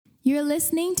You're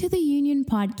listening to the Union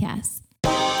Podcast.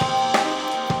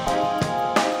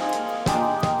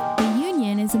 The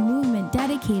Union is a movement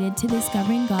dedicated to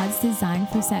discovering God's design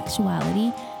for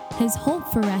sexuality, His hope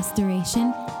for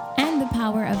restoration, and the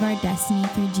power of our destiny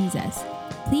through Jesus.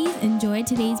 Please enjoy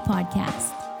today's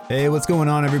podcast. Hey, what's going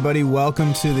on, everybody?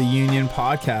 Welcome to the Union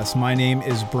Podcast. My name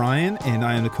is Brian, and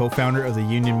I am the co-founder of the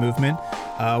Union Movement.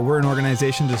 We're an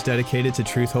organization just dedicated to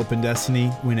truth, hope, and destiny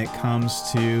when it comes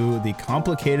to the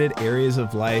complicated areas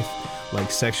of life like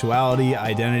sexuality,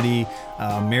 identity,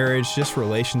 marriage, just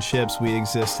relationships. We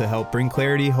exist to help bring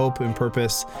clarity, hope, and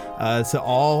purpose to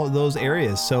all those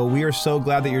areas. So we are so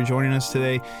glad that you're joining us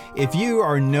today. If you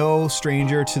are no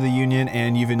stranger to the Union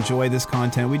and you've enjoyed this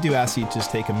content, we do ask you to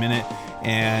just take a minute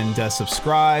and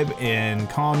subscribe and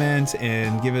comment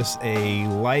and give us a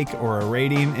like or a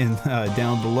rating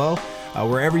down below.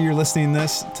 Wherever you're listening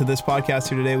to this podcast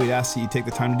here today, we'd ask that you take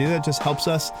the time to do that. It just helps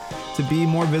us to be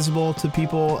more visible to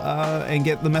people and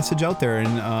get the message out there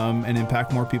and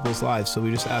impact more people's lives. So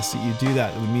we just ask that you do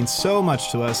that. It would mean so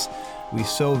much to us. We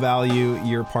so value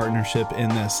your partnership in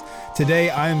this. Today,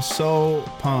 I am so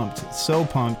pumped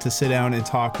to sit down and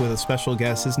talk with a special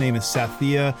guest. His name is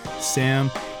Sathya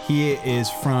Sam. He is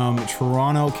from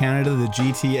Toronto, Canada, the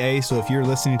GTA. So if you're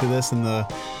listening to this in the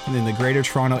greater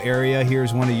Toronto area,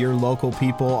 here's one of your local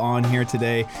people on here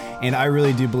today. And I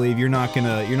really do believe you're not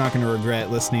gonna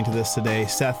regret listening to this today.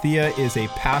 Sathya is a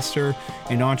pastor,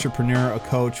 an entrepreneur, a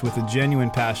coach with a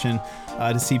genuine passion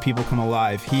to see people come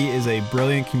alive. He is a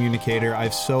brilliant communicator.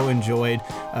 I've so enjoyed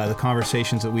the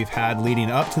conversations that we've had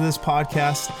leading up to this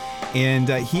podcast. And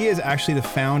he is actually the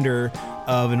founder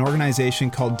of an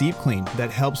organization called Deep Clean that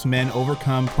helps men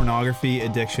overcome pornography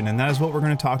addiction. And that is what we're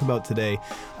going to talk about today.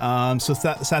 So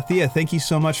Sathya, thank you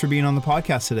so much for being on the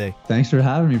podcast today. Thanks for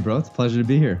having me, bro. It's a pleasure to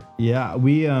be here. Yeah,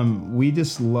 we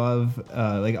just love,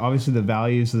 obviously the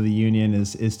values of the Union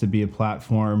is to be a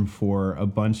platform for a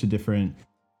bunch of different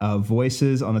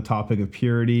voices on the topic of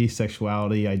purity,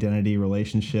 sexuality, identity,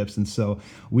 relationships. And so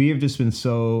we have just been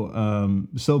so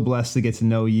blessed to get to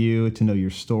know you, to know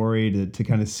your story, to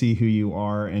kind of see who you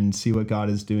are and see what God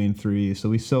is doing through you. So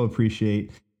we so appreciate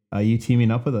you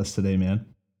teaming up with us today, man.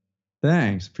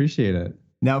 Thanks. Appreciate it.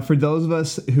 Now, for those of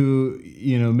us who,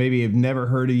 maybe have never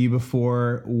heard of you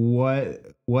before, what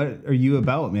are you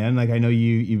about, man? Like, I know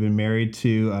you've been married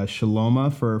to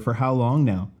Shaloma for how long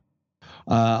now?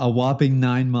 A whopping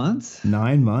 9 months.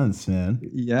 9 months, man.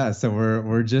 Yeah, so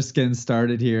we're just getting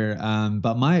started here.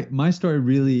 But my story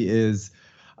really is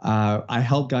I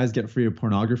help guys get free of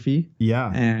pornography.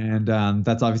 Yeah. And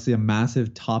that's obviously a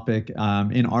massive topic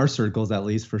in our circles, at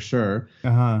least, for sure.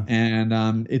 Uh-huh.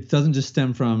 And it doesn't just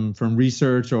stem from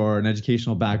research or an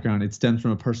educational background. It stems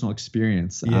from a personal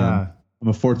experience. Yeah. I'm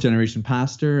a fourth generation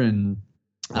pastor and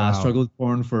struggled with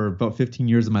porn for about 15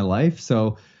 years of my life.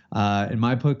 So in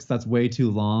my books, that's way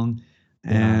too long.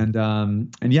 Yeah.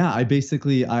 And yeah, I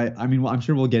basically, I mean, well, I'm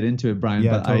sure we'll get into it, Brian,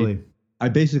 yeah, but totally. I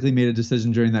basically made a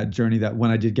decision during that journey that when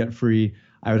I did get free,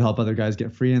 I would help other guys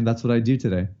get free. And that's what I do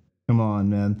today. Come on,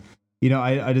 man.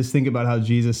 I just think about how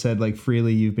Jesus said, like,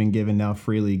 freely you've been given, now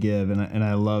freely give. And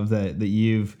I love that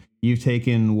you've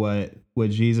taken what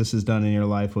Jesus has done in your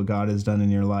life, what God has done in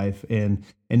your life, and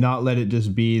not let it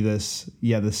just be this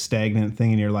stagnant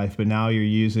thing in your life, but now you're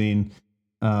using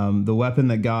the weapon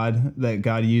that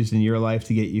God used in your life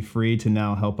to get you free to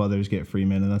now help others get free,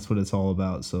 man. And that's what it's all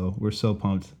about. So we're so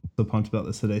pumped about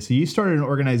this today. So you started an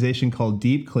organization called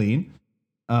Deep Clean.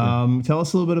 Tell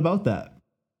us a little bit about that.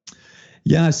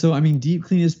 Yeah. So, I mean, Deep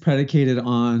Clean is predicated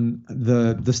on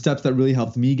the steps that really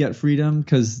helped me get freedom.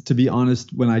 Because to be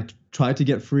honest, when I tried to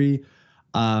get free,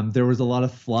 there was a lot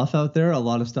of fluff out there, a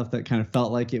lot of stuff that kind of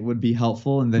felt like it would be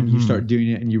helpful. And then you start doing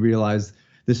it and you realize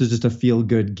this is just a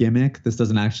feel-good gimmick. This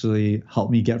doesn't actually help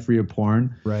me get free of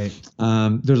porn. Right.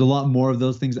 There's a lot more of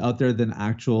those things out there than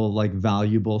actual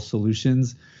valuable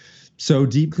solutions. So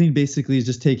Deep Clean basically is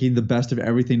just taking the best of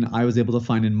everything I was able to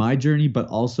find in my journey, but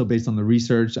also based on the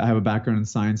research. I have a background in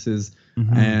sciences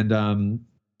and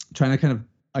trying to kind of,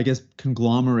 I guess,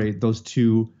 conglomerate those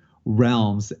two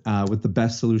realms with the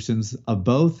best solutions of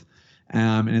both.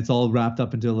 And it's all wrapped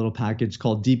up into a little package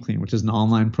called Deep Clean, which is an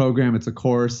online program. It's a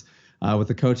course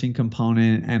with a coaching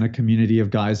component and a community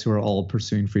of guys who are all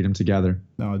pursuing freedom together.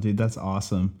 Oh, dude, that's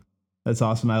awesome. That's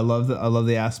awesome. I love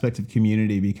the aspect of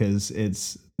community because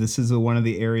this is one of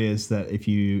the areas that if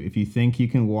you think you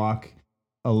can walk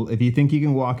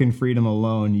in freedom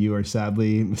alone, you are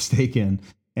sadly mistaken.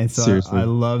 And so I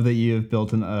love that you have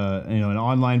built an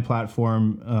online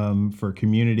platform for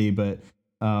community, but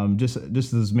just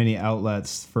as many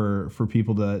outlets for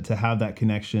people to have that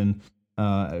connection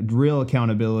real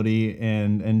accountability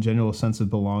and genuine sense of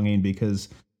belonging, because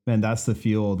man, that's the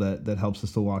fuel that helps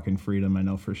us to walk in freedom. I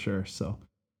know for sure. So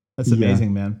that's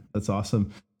amazing, man. That's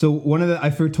awesome. So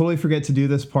totally forget to do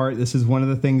this part. This is one of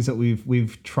the things that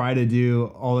we've tried to do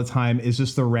all the time, is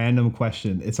just the random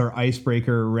question. It's our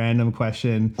icebreaker random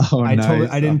question. Oh, nice.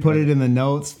 I didn't put it in the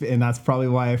notes, and that's probably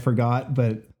why I forgot,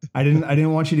 but I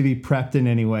didn't want you to be prepped in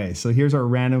any way. So here's our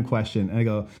random question. And I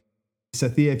go,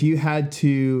 Sathya, if you had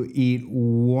to eat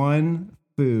one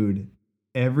food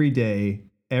every day,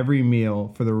 every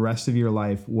meal for the rest of your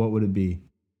life, what would it be?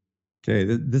 Okay,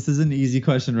 this is an easy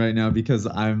question right now because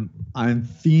I'm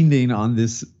fiending on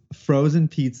this frozen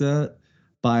pizza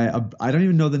by I don't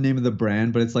even know the name of the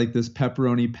brand, but it's like this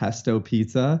pepperoni pesto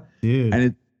pizza. Dude.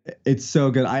 And it's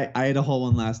so good. I ate a whole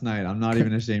one last night. I'm not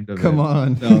even ashamed of it. Come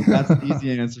on. So that's an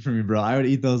easy answer for me, bro. I would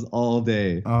eat those all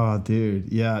day. Oh,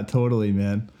 dude. Yeah, totally,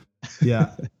 man.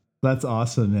 Yeah. That's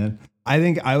awesome, man. I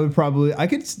think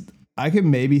I could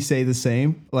maybe say the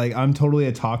same. Like, I'm totally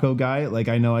a taco guy. Like,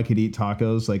 I know I could eat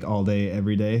tacos like all day,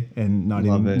 every day, and not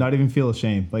even feel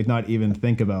ashamed. Like, not even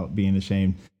think about being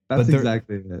ashamed. That's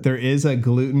exactly it. There is a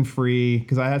gluten-free,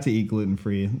 because I have to eat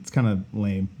gluten-free. It's kind of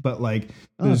lame, but like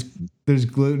there's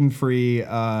gluten-free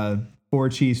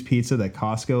 4-cheese pizza that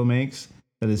Costco makes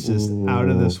that is just out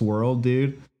of this world,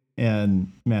 dude.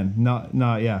 And man, not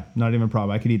even a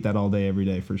problem. I could eat that all day, every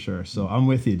day for sure. So I'm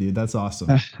with you, dude. That's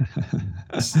awesome.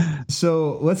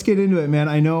 So let's get into it, man.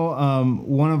 I know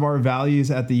one of our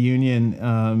values at the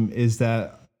Union is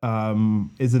the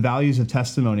values of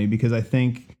testimony, because I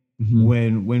think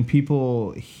when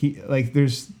people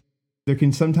there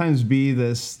can sometimes be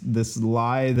this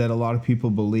lie that a lot of people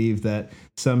believe that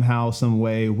somehow, some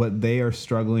way, what they are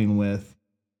struggling with,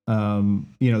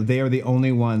 they are the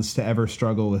only ones to ever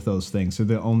struggle with those things. They're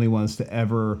the only ones to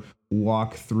ever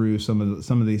walk through some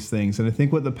of these things. And I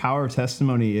think what the power of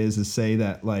testimony is say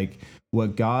that, like,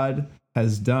 what God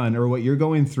has done, or what you're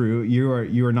going through,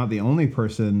 you are not the only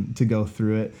person to go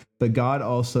through it, but God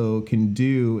also can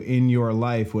do in your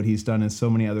life what he's done in so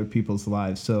many other people's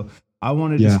lives. So I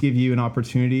want to just give you an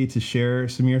opportunity to share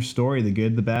some of your story, the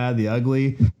good, the bad, the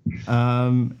ugly.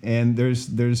 And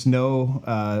there's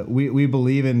no, we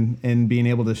believe in being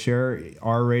able to share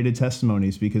R-rated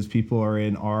testimonies, because people are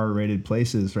in R-rated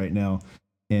places right now,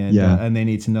 and they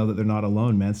need to know that they're not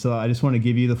alone, man. So I just want to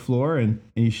give you the floor and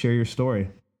you share your story.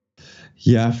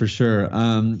 Yeah, for sure.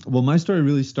 Well, my story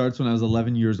really starts when I was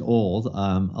 11 years old.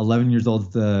 11 years old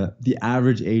is the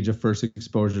average age of first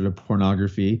exposure to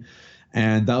pornography.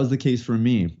 And that was the case for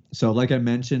me. So like I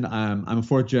mentioned, I'm a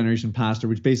 4th generation pastor,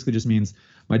 which basically just means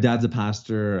my dad's a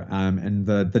pastor, and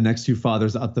the next 2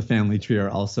 fathers up the family tree are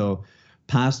also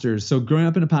pastors. So growing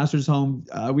up in a pastor's home,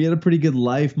 we had a pretty good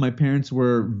life. My parents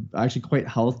were actually quite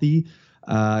healthy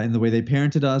in the way they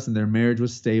parented us, and their marriage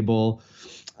was stable.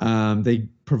 They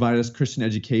provided us Christian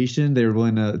education. They were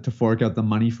willing to fork out the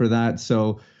money for that.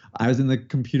 So I was in the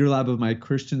computer lab of my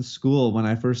Christian school when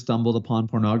I first stumbled upon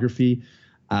pornography.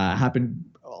 Happened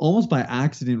almost by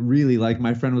accident, really. Like,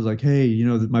 my friend was like, hey,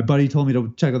 my buddy told me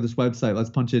to check out this website. Let's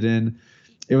punch it in.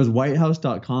 It was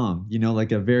whitehouse.com,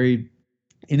 like a very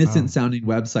innocent sounding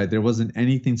website. There wasn't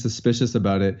anything suspicious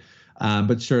about it.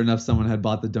 But sure enough, someone had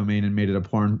bought the domain and made it a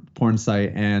porn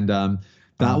site. And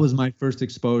that was my first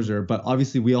exposure. But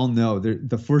obviously, we all know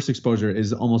the first exposure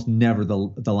is almost never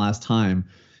the last time.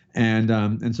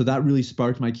 And so that really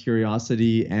sparked my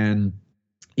curiosity. And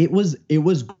it was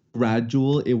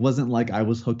gradual. It wasn't like I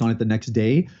was hooked on it the next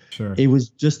day. Sure. It was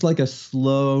just like a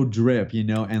slow drip,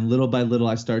 and little by little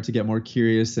I started to get more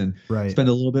curious and spend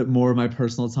a little bit more of my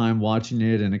personal time watching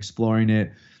it and exploring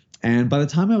it. And by the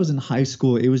time I was in high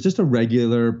school, it was just a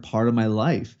regular part of my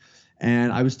life.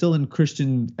 And I was still in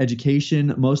Christian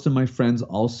education. Most of my friends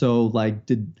also I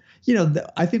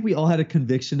think we all had a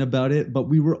conviction about it, but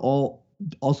we were all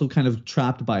also kind of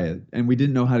trapped by it, and we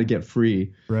didn't know how to get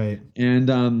free. Right.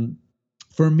 And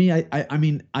for me,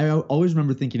 I always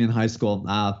remember thinking in high school,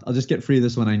 I'll just get free of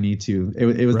this when I need to.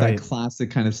 It was that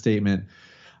classic kind of statement.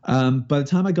 By the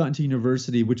time I got into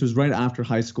university, which was right after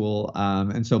high school,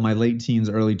 and so my late teens,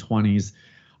 early 20s,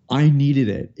 I needed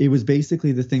it. It was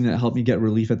basically the thing that helped me get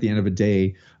relief at the end of a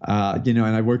day. And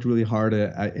I worked really hard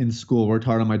in school, worked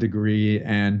hard on my degree,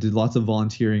 and did lots of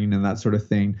volunteering and that sort of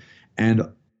thing. And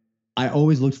I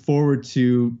always looked forward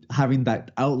to having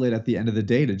that outlet at the end of the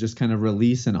day to just kind of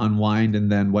release and unwind, and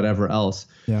then whatever else.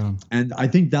 Yeah. And I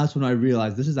think that's when I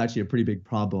realized this is actually a pretty big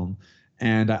problem.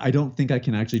 And I don't think I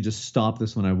can actually just stop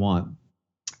this when I want.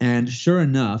 And sure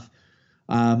enough,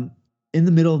 in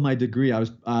the middle of my degree, I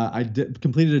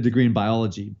completed a degree in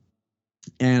biology.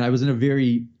 And I was in a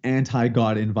very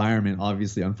anti-God environment,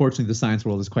 obviously. Unfortunately, the science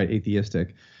world is quite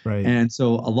atheistic. Right. And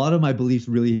so a lot of my beliefs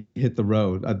really hit the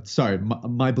road.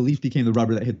 My belief became the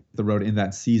rubber that hit the road in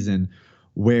that season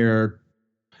where,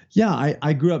 yeah,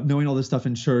 I grew up knowing all this stuff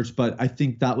in church, but I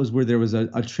think that was where there was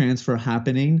a transfer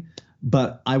happening.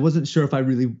 But I wasn't sure if I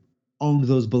really owned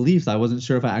those beliefs. I wasn't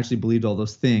sure if I actually believed all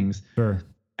those things. Sure.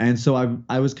 And so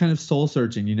I was kind of soul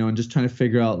searching, and just trying to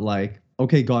figure out like,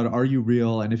 okay, God, are you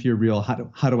real? And if you're real,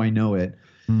 how do I know it?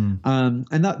 And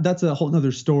that's a whole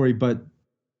nother story. But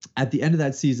at the end of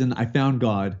that season, I found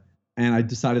God and I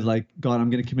decided like, God, I'm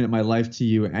going to commit my life to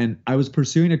you. And I was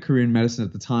pursuing a career in medicine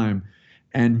at the time.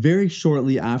 And very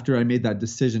shortly after I made that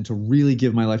decision to really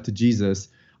give my life to Jesus,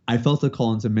 I felt a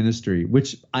call into ministry,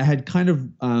 which I had kind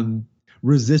of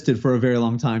resisted for a very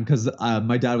long time because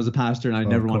my dad was a pastor and I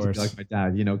never wanted to be like my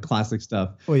dad, classic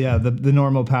stuff. Well, yeah, the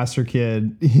normal pastor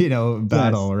kid,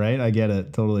 battle, yes. Right? I get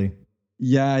it totally.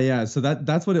 Yeah. So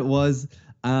that's what it was.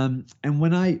 And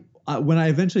when I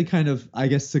eventually kind of, I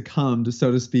guess, succumbed,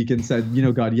 so to speak, and said,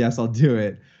 God, yes, I'll do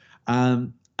it.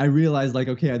 I realized like,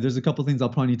 okay, there's a couple things I'll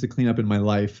probably need to clean up in my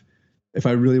life if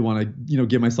I really want to,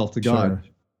 give myself to God.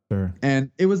 Sure. And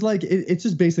it was like, it's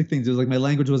just basic things. It was like my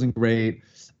language wasn't great.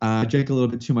 I drank a little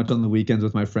bit too much on the weekends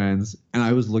with my friends, and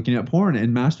I was looking at porn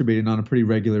and masturbating on a pretty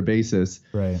regular basis.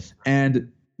 Right.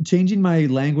 And changing my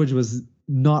language was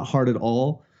not hard at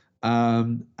all.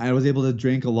 I was able to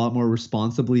drink a lot more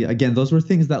responsibly. Again, those were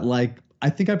things that like,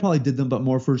 I think I probably did them, but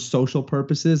more for social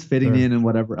purposes, fitting in and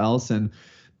whatever else. And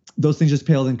those things just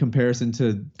paled in comparison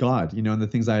to God, and the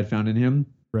things I had found in him.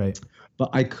 Right. But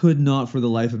I could not for the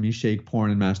life of me shake porn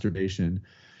and masturbation.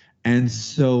 And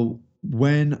so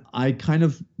when I kind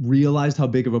of realized how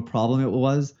big of a problem it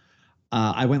was,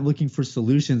 I went looking for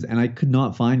solutions and I could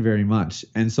not find very much.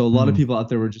 And so a lot of people out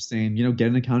there were just saying, get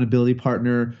an accountability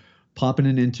partner, pop in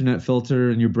an internet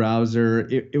filter in your browser.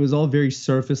 It was all very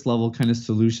surface level kind of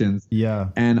solutions. Yeah.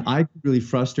 And I got really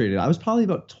frustrated. I was probably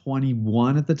about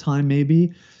 21 at the time,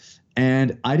 maybe.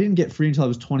 And I didn't get free until I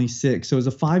was 26. So it was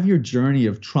a 5-year journey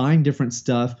of trying different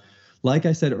stuff. Like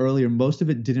I said earlier, most of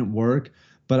it didn't work,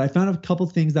 but I found a couple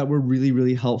things that were really,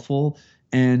 really helpful.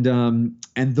 And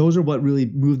those are what really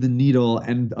moved the needle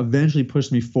and eventually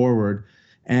pushed me forward.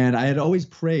 And I had always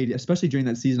prayed, especially during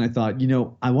that season, I thought,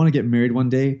 I want to get married one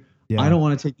day. Yeah. I don't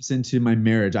want to take this into my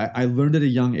marriage. I learned at a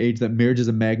young age that marriage is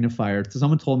a magnifier. So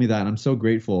someone told me that, and I'm so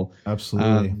grateful.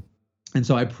 Absolutely. And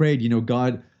so I prayed,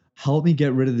 God, help me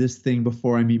get rid of this thing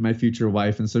before I meet my future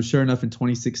wife. And so sure enough, in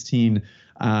 2016,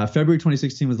 February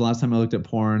 2016 was the last time I looked at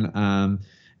porn.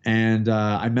 And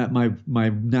I met my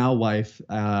now wife,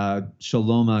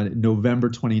 Shaloma, November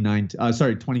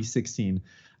 2016.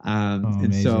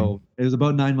 And so it was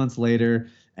about 9 months later,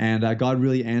 and God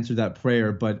really answered that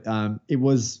prayer. But it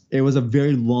was a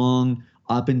very long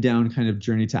up and down kind of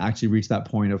journey to actually reach that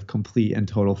point of complete and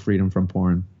total freedom from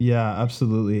porn. Yeah,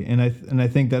 absolutely. And I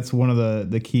think that's one of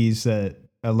the keys that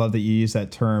I love that you use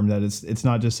that term, that it's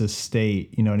not just a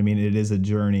state, you know what I mean? It is a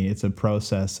journey, it's a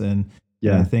process. And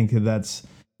I think that's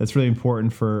really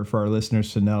important for our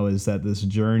listeners to know, is that this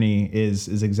journey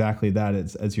is exactly that.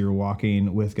 It's as you're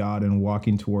walking with God and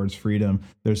walking towards freedom,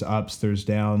 there's ups, there's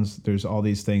downs, there's all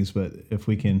these things. But if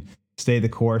we can stay the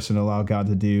course and allow God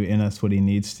to do in us what he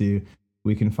needs to,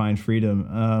 we can find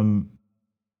freedom.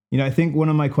 I think one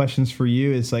of my questions for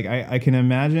you is like, I can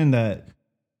imagine that,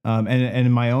 and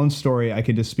in my own story, I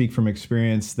could just speak from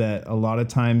experience that a lot of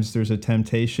times there's a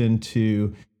temptation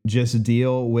to just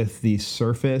deal with the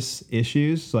surface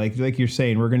issues. Like you're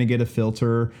saying, we're going to get a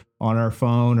filter on our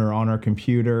phone or on our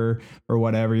computer or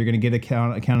whatever. You're going to get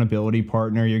accountability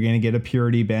partner. You're going to get a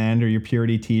purity band or your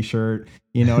purity t-shirt.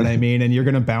 You know what I mean? And you're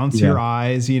going to bounce your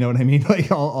eyes. You know what I mean?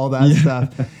 Like all that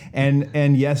stuff.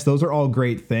 And yes, those are all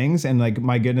great things. And like,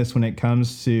 my goodness, when it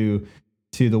comes to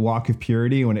the walk of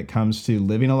purity, when it comes to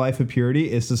living a life of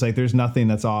purity, it's just like, there's nothing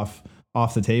that's off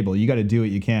the table. You got to do what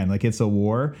you can. Like, it's a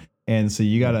war. And so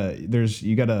you gotta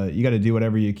do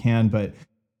whatever you can. But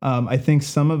I think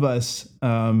some of us,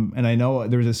 and I know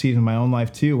there was a season in my own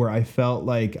life too, where I felt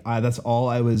like that's all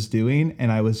I was doing.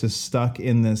 And I was just stuck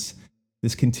in this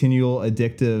continual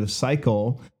addictive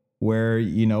cycle where,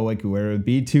 like where it'd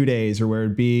be 2 days or where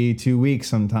it'd be 2 weeks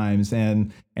sometimes.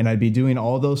 And I'd be doing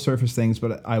all those surface things,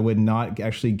 but I would not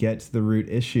actually get to the root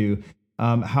issue.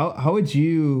 How would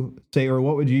you say, or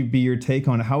what would be your take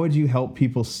on, how would you help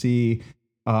people see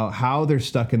how they're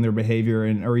stuck in their behavior,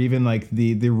 or even like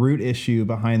the root issue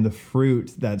behind the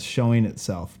fruit that's showing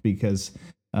itself? Because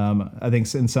I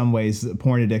think in some ways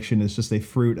porn addiction is just a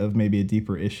fruit of maybe a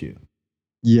deeper issue.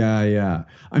 Yeah.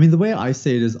 I mean, the way I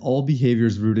say it is all behavior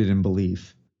is rooted in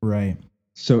belief. Right.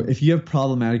 So if you have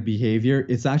problematic behavior,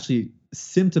 it's actually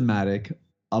symptomatic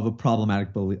of a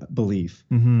problematic belief.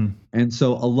 Mm-hmm. And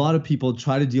so a lot of people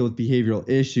try to deal with behavioral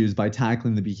issues by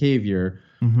tackling the behavior,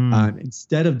 Mm-hmm.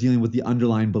 instead of dealing with the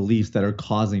underlying beliefs that are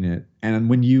causing it. And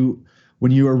when you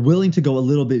are willing to go a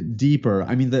little bit deeper,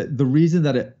 I mean, the reason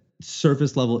that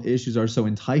surface level issues are so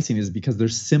enticing is because they're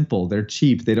simple, they're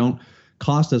cheap, they don't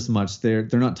cost us much, they're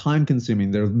not time consuming,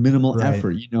 they're minimal Right.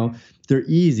 effort, they're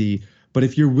easy. But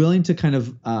if you're willing to kind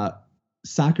of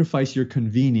sacrifice your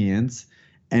convenience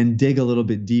and dig a little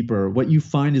bit deeper, what you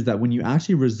find is that when you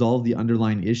actually resolve the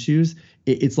underlying issues,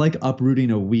 it's like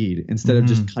uprooting a weed instead of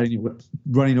just cutting it,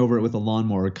 running over it with a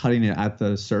lawnmower, or cutting it at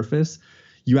the surface.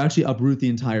 You actually uproot the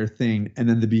entire thing, and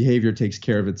then the behavior takes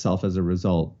care of itself as a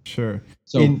result. Sure.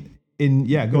 So,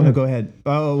 yeah, go ahead.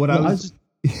 Oh, what well, I was.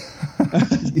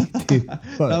 Dude, that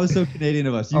was so Canadian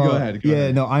of us. You go ahead. Go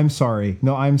ahead. No, I'm sorry.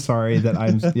 No, I'm sorry that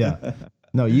I'm. Yeah.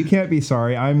 No, you can't be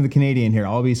sorry. I'm the Canadian here.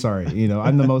 I'll be sorry.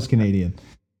 I'm the most Canadian.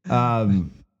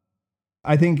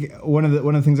 I think one of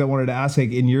the things I wanted to ask,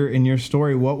 like in your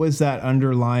story, what was that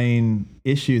underlying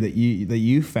issue that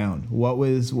you found? What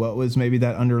was maybe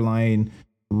that underlying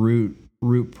root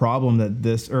problem that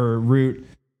this, or root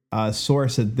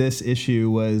source that this issue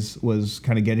was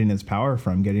kind of getting its power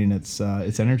from, getting its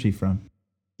energy from?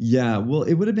 Yeah, well,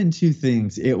 it would have been two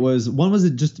things. One was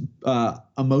just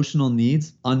emotional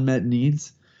needs, unmet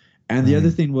needs, and the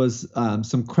other thing was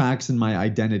some cracks in my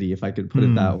identity, if I could put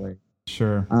it that way.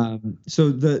 Sure. So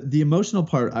the emotional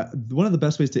part, one of the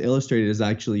best ways to illustrate it is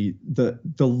actually the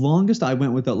longest I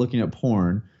went without looking at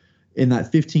porn in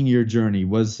that 15-year journey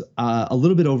was a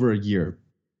little bit over a year.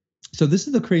 So this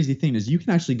is the crazy thing, is you can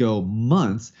actually go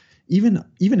months, even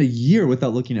a year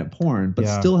without looking at porn, but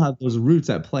still have those roots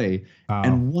at play. Wow.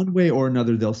 And one way or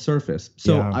another, they'll surface.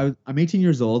 So I'm 18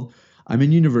 years old. I'm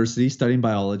in university studying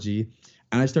biology,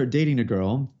 and I start dating a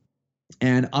girl.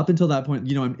 And up until that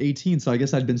point, I'm 18, so I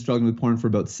guess I'd been struggling with porn for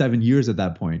about 7 years at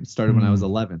that point. It started when I was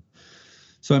 11.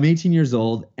 So I'm 18 years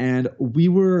old, and we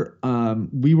were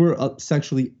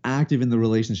sexually active in the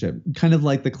relationship, kind of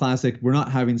like the classic, we're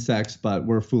not having sex, but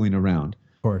we're fooling around.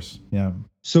 Of course, yeah.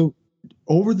 So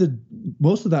over the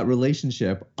most of that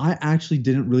relationship, I actually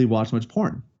didn't really watch much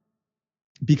porn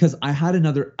because I had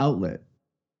another outlet.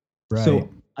 Right. So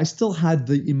I still had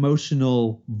the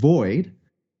emotional void.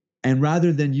 And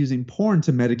rather than using porn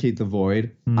to medicate the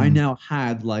void, I now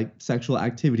had like sexual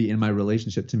activity in my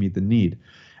relationship to meet the need.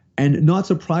 And not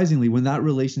surprisingly, when that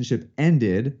relationship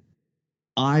ended,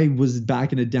 I was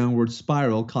back in a downward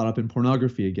spiral, caught up in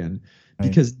pornography again,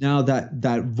 because now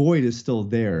that void is still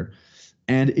there.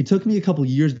 And it took me a couple of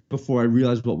years before I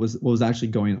realized what was actually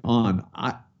going on.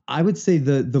 I would say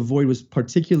the void was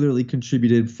particularly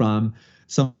contributed from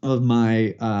some of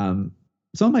my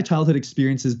childhood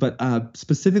experiences, but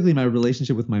specifically my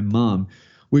relationship with my mom,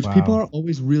 which people are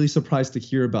always really surprised to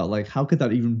hear about. Like, how could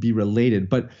that even be related?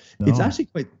 But it's actually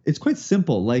quite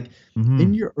simple. Like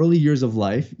in your early years of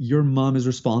life, your mom is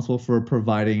responsible for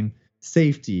providing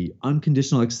safety,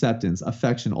 unconditional acceptance,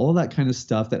 affection, all that kind of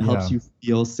stuff that helps you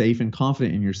feel safe and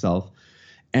confident in yourself.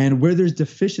 And where there's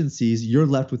deficiencies, you're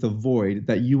left with a void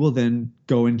that you will then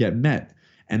go and get met.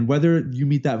 And whether you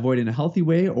meet that void in a healthy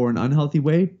way or an unhealthy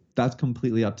way, that's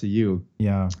completely up to you.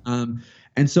 Yeah.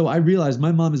 And so I realized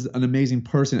my mom is an amazing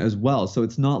person as well. So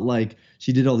it's not like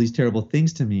she did all these terrible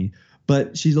things to me,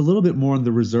 but she's a little bit more on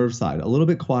the reserve side, a little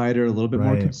bit quieter, a little bit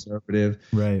more conservative,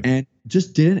 and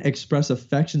just didn't express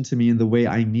affection to me in the way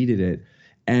I needed it.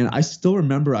 And I still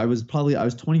remember I was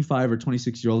 25 or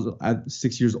 26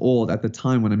 years old at the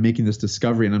time when I'm making this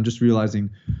discovery, and I'm just realizing,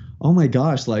 oh my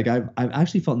gosh, like I've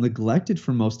actually felt neglected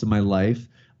for most of my life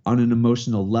on an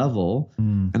emotional level.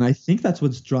 And I think that's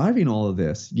what's driving all of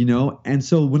this, And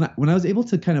so when I was able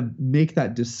to kind of make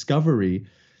that discovery,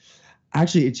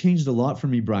 actually it changed a lot for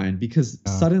me, Brian, because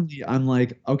suddenly I'm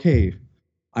like, okay,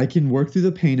 I can work through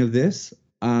the pain of this,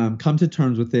 come to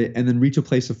terms with it, and then reach a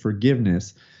place of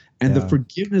forgiveness. And the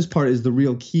forgiveness part is the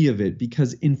real key of it,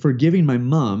 because in forgiving my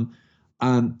mom,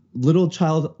 little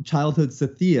childhood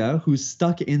Sathia, who's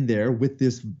stuck in there with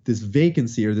this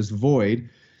vacancy or this void,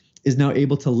 is now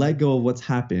able to let go of what's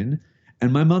happened.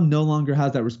 And my mom no longer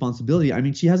has that responsibility. I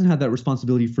mean, she hasn't had that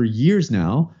responsibility for years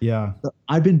now. Yeah. But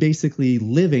I've been basically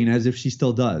living as if she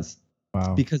still does.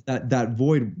 Wow. Because that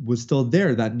void was still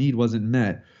there. That need wasn't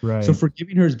met. Right. So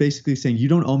forgiving her is basically saying, you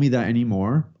don't owe me that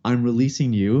anymore. I'm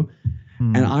releasing you.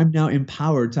 And I'm now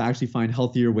empowered to actually find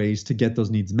healthier ways to get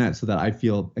those needs met so that I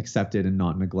feel accepted and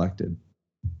not neglected.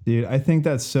 Dude, I think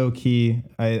that's so key.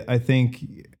 I think,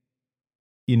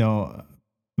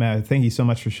 Matt, thank you so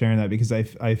much for sharing that, because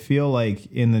I feel like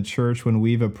in the church, when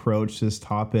we've approached this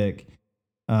topic,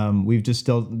 we've just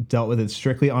dealt with it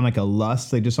strictly on like a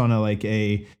lust, like just on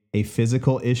a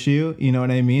physical issue, you know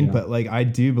what I mean? Yeah. But like, I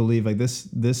do believe like this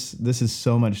is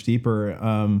so much deeper.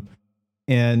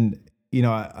 And you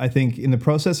know, I think in the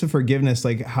process of forgiveness,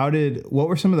 like what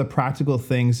were some of the practical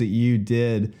things that you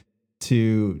did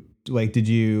to like, did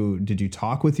you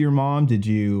talk with your mom?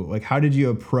 How did you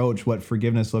approach what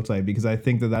forgiveness looked like? Because I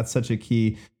think that that's such a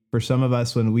key for some of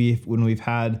us when we've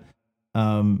had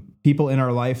people in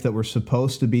our life that were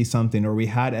supposed to be something, or we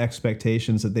had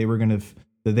expectations that they were going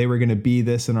to be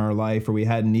this in our life, or we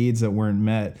had needs that weren't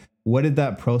met. What did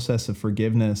that process of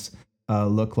forgiveness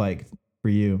look like for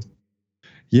you?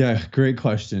 Yeah, great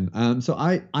question. So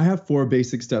I have 4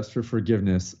 basic steps for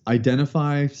forgiveness: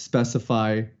 identify,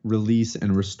 specify, release,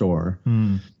 and restore.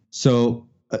 So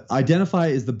identify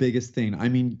is the biggest thing. I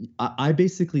mean, I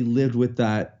basically lived with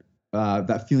that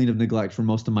feeling of neglect for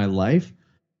most of my life,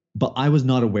 but I was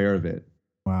not aware of it.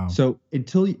 Wow. So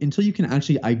until you can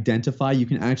actually identify, you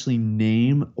can actually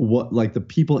name what, like, the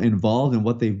people involved and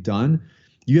what they've done,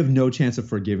 you have no chance of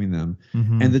forgiving them.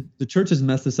 Mm-hmm. And the church has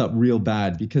messed this up real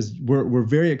bad, because we're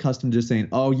very accustomed to just saying,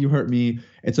 "Oh, you hurt me,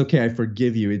 it's okay, I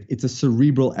forgive you." It's a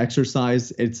cerebral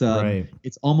exercise. It's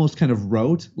it's almost kind of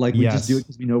rote, like we just do it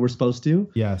because we know we're supposed to.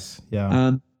 Yes.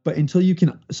 Yeah. But until you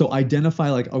can identify,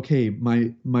 like, okay,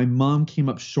 my mom came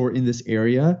up short in this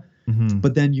area. Mm-hmm.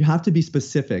 But then you have to be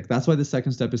specific. That's why the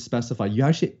second step is specify. You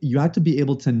have to be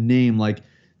able to name, like,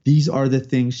 these are the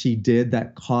things she did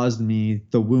that caused me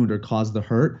the wound or caused the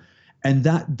hurt. And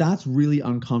that's really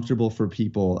uncomfortable for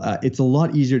people. It's a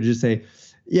lot easier to just say,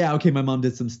 yeah, okay, my mom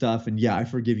did some stuff, and yeah, I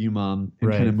forgive you, Mom,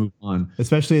 and kind of move on.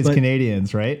 Especially as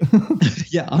Canadians, right?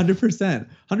 Yeah, 100%.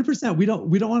 100%. We don't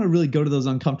want to really go to those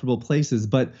uncomfortable places.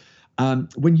 But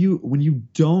when you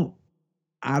don't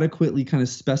adequately kind of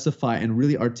specify and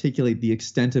really articulate the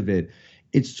extent of it,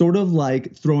 it's sort of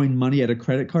like throwing money at a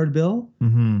credit card bill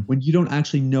when you don't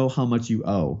actually know how much you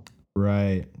owe.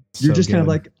 Right. You're just kind of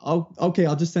like, oh, okay,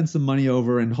 I'll just send some money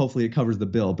over and hopefully it covers the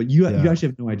bill. But you actually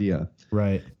have no idea.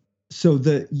 Right. So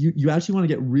you actually want to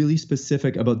get really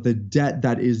specific about the debt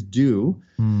that is due,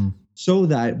 so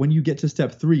that when you get to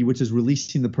step 3, which is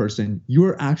releasing the person,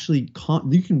 you're actually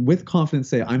you can with confidence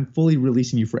say, I'm fully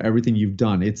releasing you for everything you've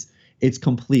done. It's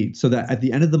complete, so that at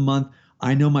the end of the month,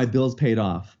 I know my bill's paid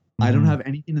off. I don't have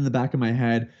anything in the back of my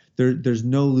head. There's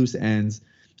no loose ends.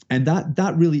 And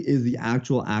that really is the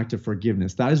actual act of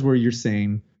forgiveness. That is where you're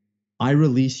saying, I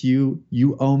release you.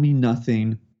 You owe me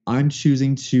nothing. I'm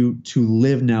choosing to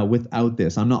live now without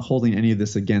this. I'm not holding any of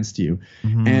this against you.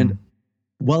 And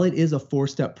while it is a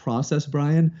 4-step process,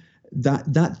 Brian,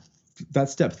 that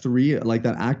step 3, like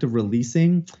that act of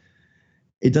releasing,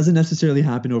 it doesn't necessarily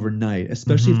happen overnight,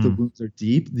 especially if the wounds are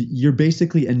deep. You're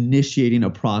basically initiating a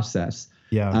process.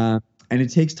 Yeah. And it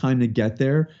takes time to get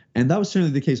there. And that was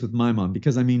certainly the case with my mom,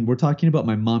 because, I mean, we're talking about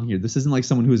my mom here. This isn't like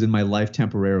someone who is in my life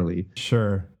temporarily.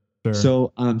 Sure.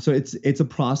 So it's a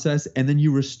process, and then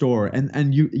you restore.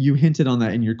 And you hinted on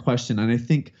that in your question. And I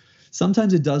think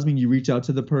sometimes it does mean you reach out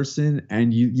to the person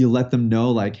and you let them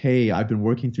know, like, hey, I've been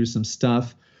working through some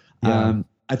stuff. Yeah.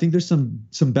 I think there's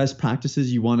some best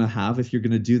practices you want to have if you're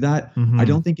going to do that. I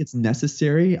don't think it's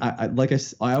necessary. I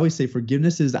always say,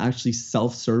 forgiveness is actually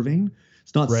self-serving.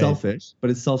 It's not selfish, but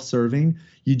it's self-serving.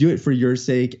 You do it for your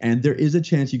sake, and there is a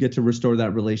chance you get to restore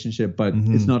that relationship, but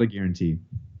it's not a guarantee.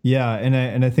 Yeah,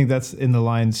 and I think that's in the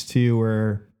lines too,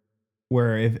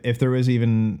 where if there was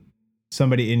even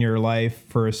somebody in your life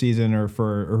for a season or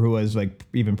who was like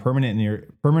even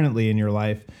permanently in your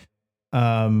life,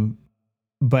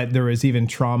 but there was even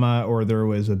trauma or there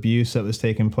was abuse that was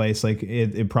taking place, like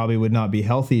it probably would not be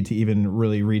healthy to even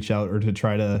really reach out or to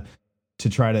try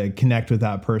to connect with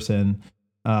that person.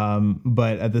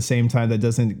 But at the same time,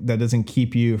 that doesn't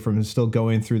keep you from still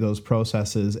going through those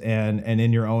processes and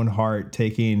in your own heart,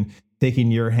 taking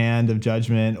your hand of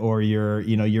judgment or your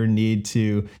need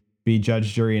to be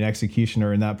judge, jury, and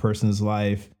executioner in that person's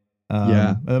life.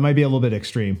 That might be a little bit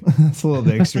extreme. It's a little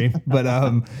bit extreme, but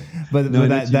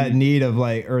that need of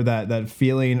like, or that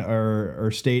feeling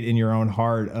or state in your own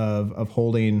heart of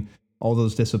holding all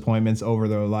those disappointments over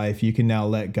their life, you can now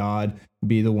let God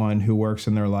be the one who works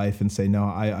in their life and say, no,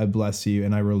 I bless you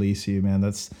and I release you, man.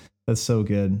 That's so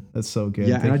good. That's so good.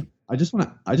 Yeah. And I just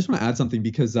want to add something,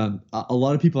 because a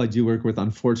lot of people I do work with,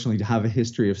 unfortunately, have a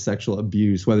history of sexual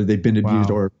abuse, whether they've been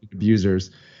abused or abusers.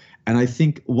 And I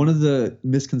think one of the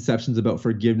misconceptions about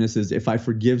forgiveness is, if I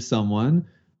forgive someone,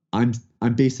 I'm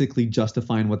basically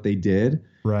justifying what they did.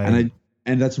 Right.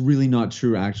 And that's really not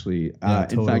true, actually. Yeah,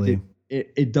 totally.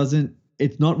 In fact,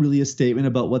 it's not really a statement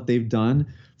about what they've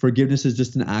done. Forgiveness is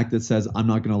just an act that says, I'm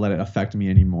not going to let it affect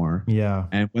me anymore. Yeah.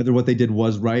 And whether what they did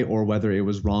was right or whether it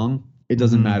was wrong, it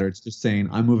doesn't matter. It's just saying,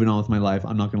 I'm moving on with my life.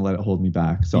 I'm not going to let it hold me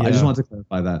back. So I just want to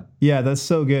clarify that. Yeah, that's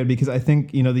so good, because I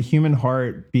think, the human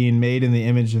heart being made in the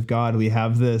image of God, we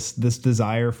have this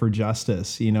desire for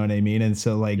justice, you know what I mean? And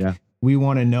so we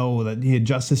want to know that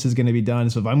justice is going to be done.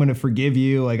 So if I'm going to forgive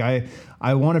you, like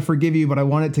I want to forgive you, but I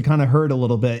want it to kind of hurt a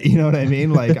little bit. You know what I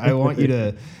mean? Like I want you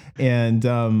to,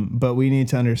 but we need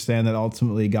to understand that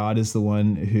ultimately God is the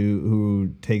one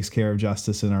who takes care of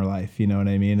justice in our life. You know what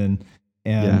I mean?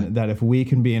 And that if we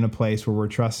can be in a place where we're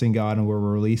trusting God and where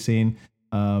we're releasing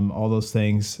all those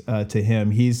things to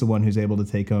Him, He's the one who's able to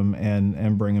take them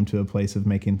and bring them to a place of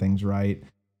making things right.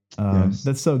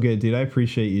 That's so good, dude. I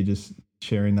appreciate you just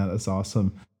sharing that. That's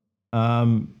awesome.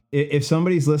 If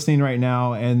somebody's listening right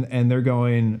now and they're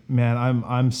going, man,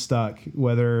 I'm stuck,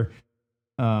 whether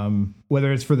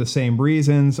it's for the same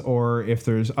reasons or if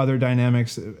there's other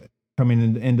dynamics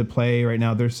coming into play right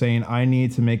now, they're saying, I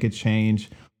need to make a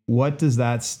change. What does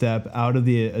that step out of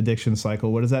the addiction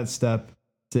cycle? What does that step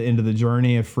into the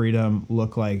journey of freedom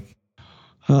look like?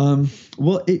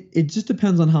 Well, it just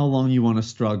depends on how long you want to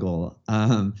struggle.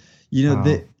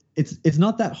 It's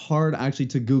not that hard actually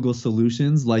to Google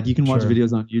solutions. Like you can watch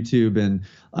videos on YouTube and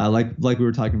like we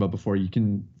were talking about before, you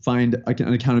can find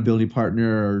an accountability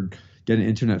partner or get an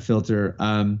internet filter.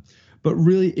 But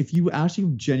really, if you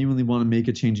actually genuinely want to make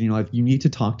a change in your life, you need to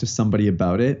talk to somebody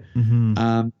about it.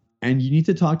 And you need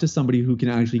to talk to somebody who can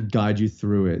actually guide you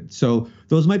through it. So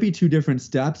those might be two different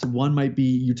steps. One might be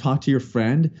you talk to your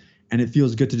friend and it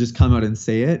feels good to just come out and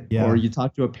say it, or you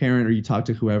talk to a parent or you talk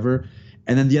to whoever.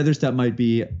 And then the other step might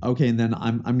be, okay, and then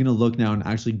I'm going to look now and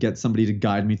actually get somebody to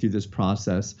guide me through this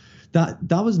process.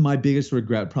 That was my biggest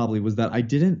regret probably, was that I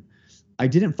didn't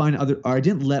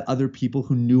let other people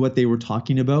who knew what they were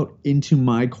talking about into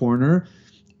my corner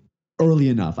early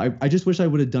enough. I just wish I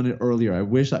would have done it earlier. I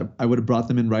wish I would have brought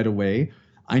them in right away.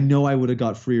 I know I would have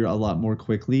got freer a lot more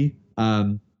quickly.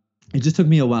 It just took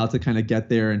me a while to kind of get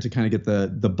there and to kind of get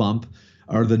the bump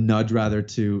or the nudge rather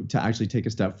to actually take a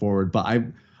step forward. But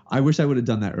I wish I would have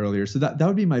done that earlier. So that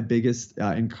would be my biggest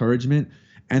encouragement.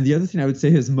 And the other thing I would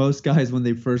say is most guys, when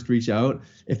they first reach out,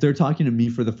 if they're talking to me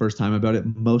for the first time about it,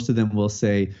 most of them will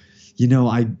say,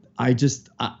 I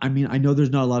mean, I know there's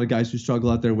not a lot of guys who struggle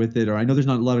out there with it, or I know there's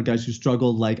not a lot of guys who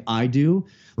struggle like I do.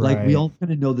 Right. Like we all kind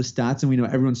of know the stats and we know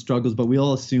everyone struggles, but we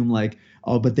all assume like,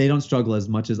 oh, but they don't struggle as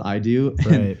much as I do.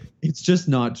 Right. And it's just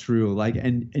not true. Like,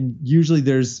 and usually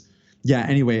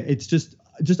anyway, it's just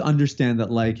understand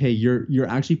that like, hey, you're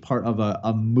actually part of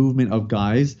a movement of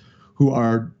guys who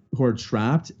are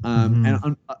trapped,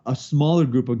 and a smaller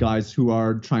group of guys who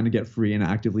are trying to get free and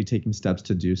actively taking steps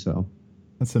to do so.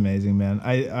 That's amazing, man.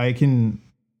 I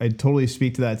totally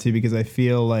speak to that too, because I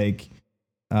feel like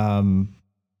who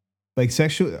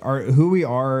we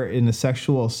are in the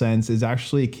sexual sense is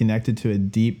actually connected to a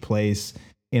deep place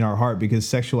in our heart, because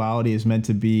sexuality is meant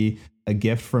to be a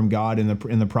gift from God in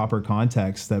the proper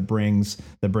context that brings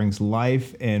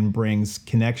life and brings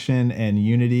connection and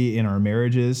unity in our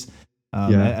marriages.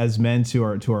 As men to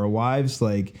our wives,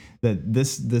 like that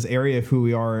this area of who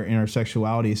we are in our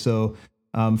sexuality. So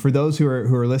for those who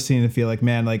are listening and feel like,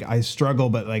 man, like I struggle,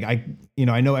 but like I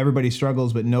know everybody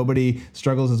struggles, but nobody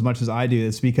struggles as much as I do.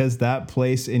 It's because that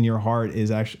place in your heart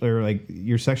is actually, or like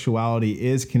your sexuality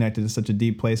is connected to such a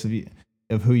deep place of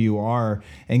who you are.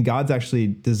 And God's actually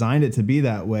designed it to be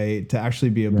that way, to actually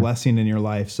be a blessing in your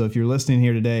life. So if you're listening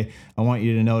here today, I want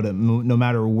you to know that no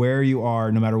matter where you are,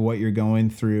 no matter what you're going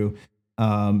through,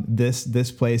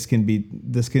 this place can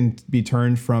be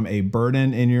turned from a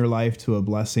burden in your life to a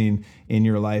blessing in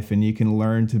your life. And you can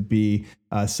learn to be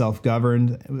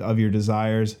self-governed of your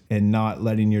desires and not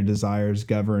letting your desires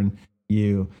govern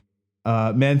you.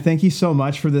 Man, thank you so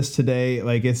much for this today.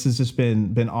 Like, this has just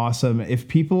been awesome. If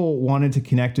people wanted to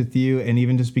connect with you and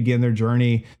even just begin their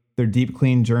journey, their deep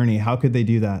clean journey, how could they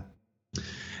do that?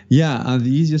 Yeah, the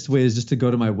easiest way is just to go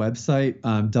to my website,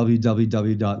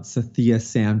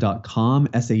 www.sathiasam.com,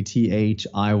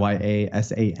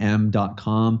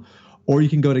 SATHIYASAM.com, or you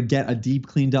can go to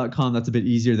getadeepclean.com. That's a bit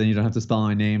easier, then you don't have to spell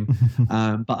my name.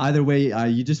 But either way,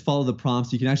 you just follow the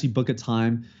prompts. You can actually book a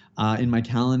time in my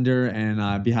calendar, and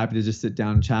I'd be happy to just sit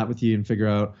down and chat with you and figure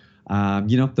out,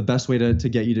 the best way to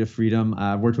get you to freedom.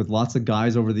 I've worked with lots of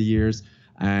guys over the years.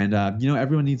 And,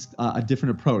 everyone needs a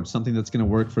different approach, something that's going to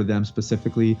work for them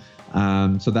specifically.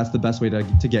 So that's the best way to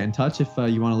get in touch if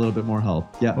you want a little bit more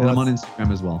help. Yeah, well, and I'm on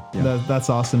Instagram as well. Yeah.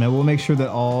 That's awesome. And we'll make sure that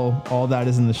all that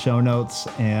is in the show notes,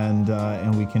 and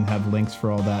we can have links for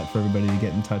all that for everybody to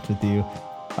get in touch with you.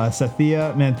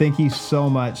 Sathya, man, thank you so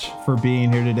much for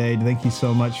being here today. Thank you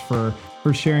so much for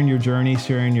sharing your journey,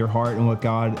 sharing your heart and what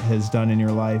God has done in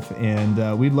your life.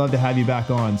 And we'd love to have you back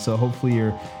on. So hopefully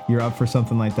you're up for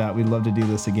something like that. We'd love to do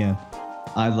this again.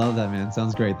 I love that, man.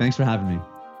 Sounds great. Thanks for having me.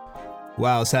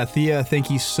 Wow, Sathya,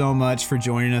 thank you so much for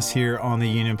joining us here on the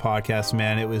Union Podcast,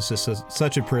 man. It was just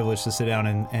such a privilege to sit down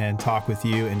and talk with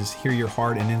you and just hear your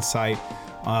heart and insight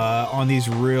on these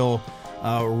real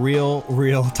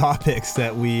topics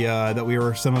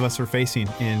that some of us are facing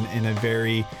in a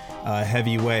very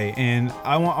heavy way. And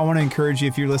I want to encourage you,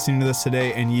 if you're listening to this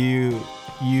today and you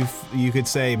could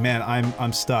say, man,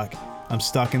 I'm stuck. I'm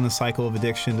stuck in the cycle of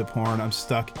addiction to porn. I'm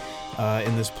stuck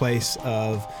in this place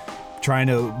of trying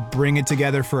to bring it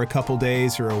together for a couple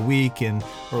days or a week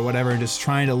or whatever, and just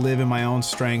trying to live in my own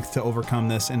strength to overcome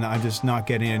this, and I'm just not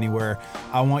getting anywhere.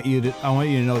 I want you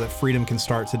to know that freedom can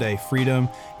start today. Freedom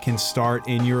can start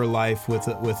in your life with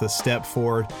a step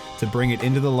forward to bring it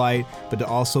into the light, but to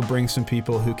also bring some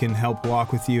people who can help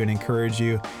walk with you and encourage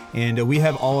you. And we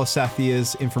have all of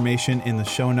Sathya's information in the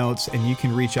show notes, and you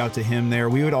can reach out to him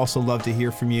there. We would also love to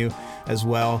hear from you as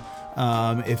well.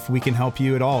 If we can help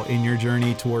you at all in your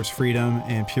journey towards freedom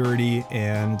and purity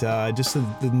and just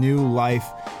the new life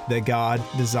that God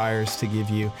desires to give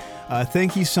you.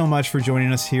 Thank you so much for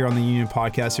joining us here on the Union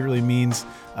Podcast. It really means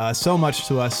so much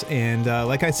to us. And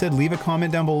like I said, leave a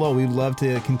comment down below. We'd love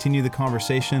to continue the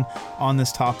conversation on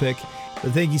this topic.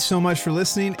 But thank you so much for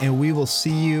listening, and we will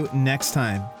see you next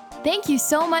time. Thank you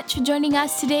so much for joining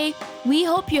us today. We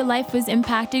hope your life was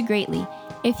impacted greatly.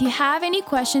 If you have any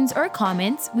questions or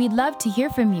comments, we'd love to hear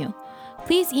from you.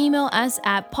 Please email us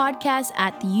at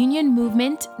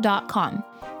podcast@theunionmovement.com.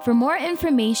 For more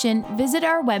information, visit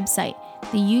our website,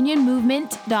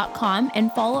 theunionmovement.com,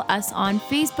 and follow us on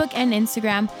Facebook and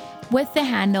Instagram with the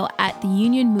handle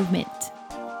 @theunionmovement.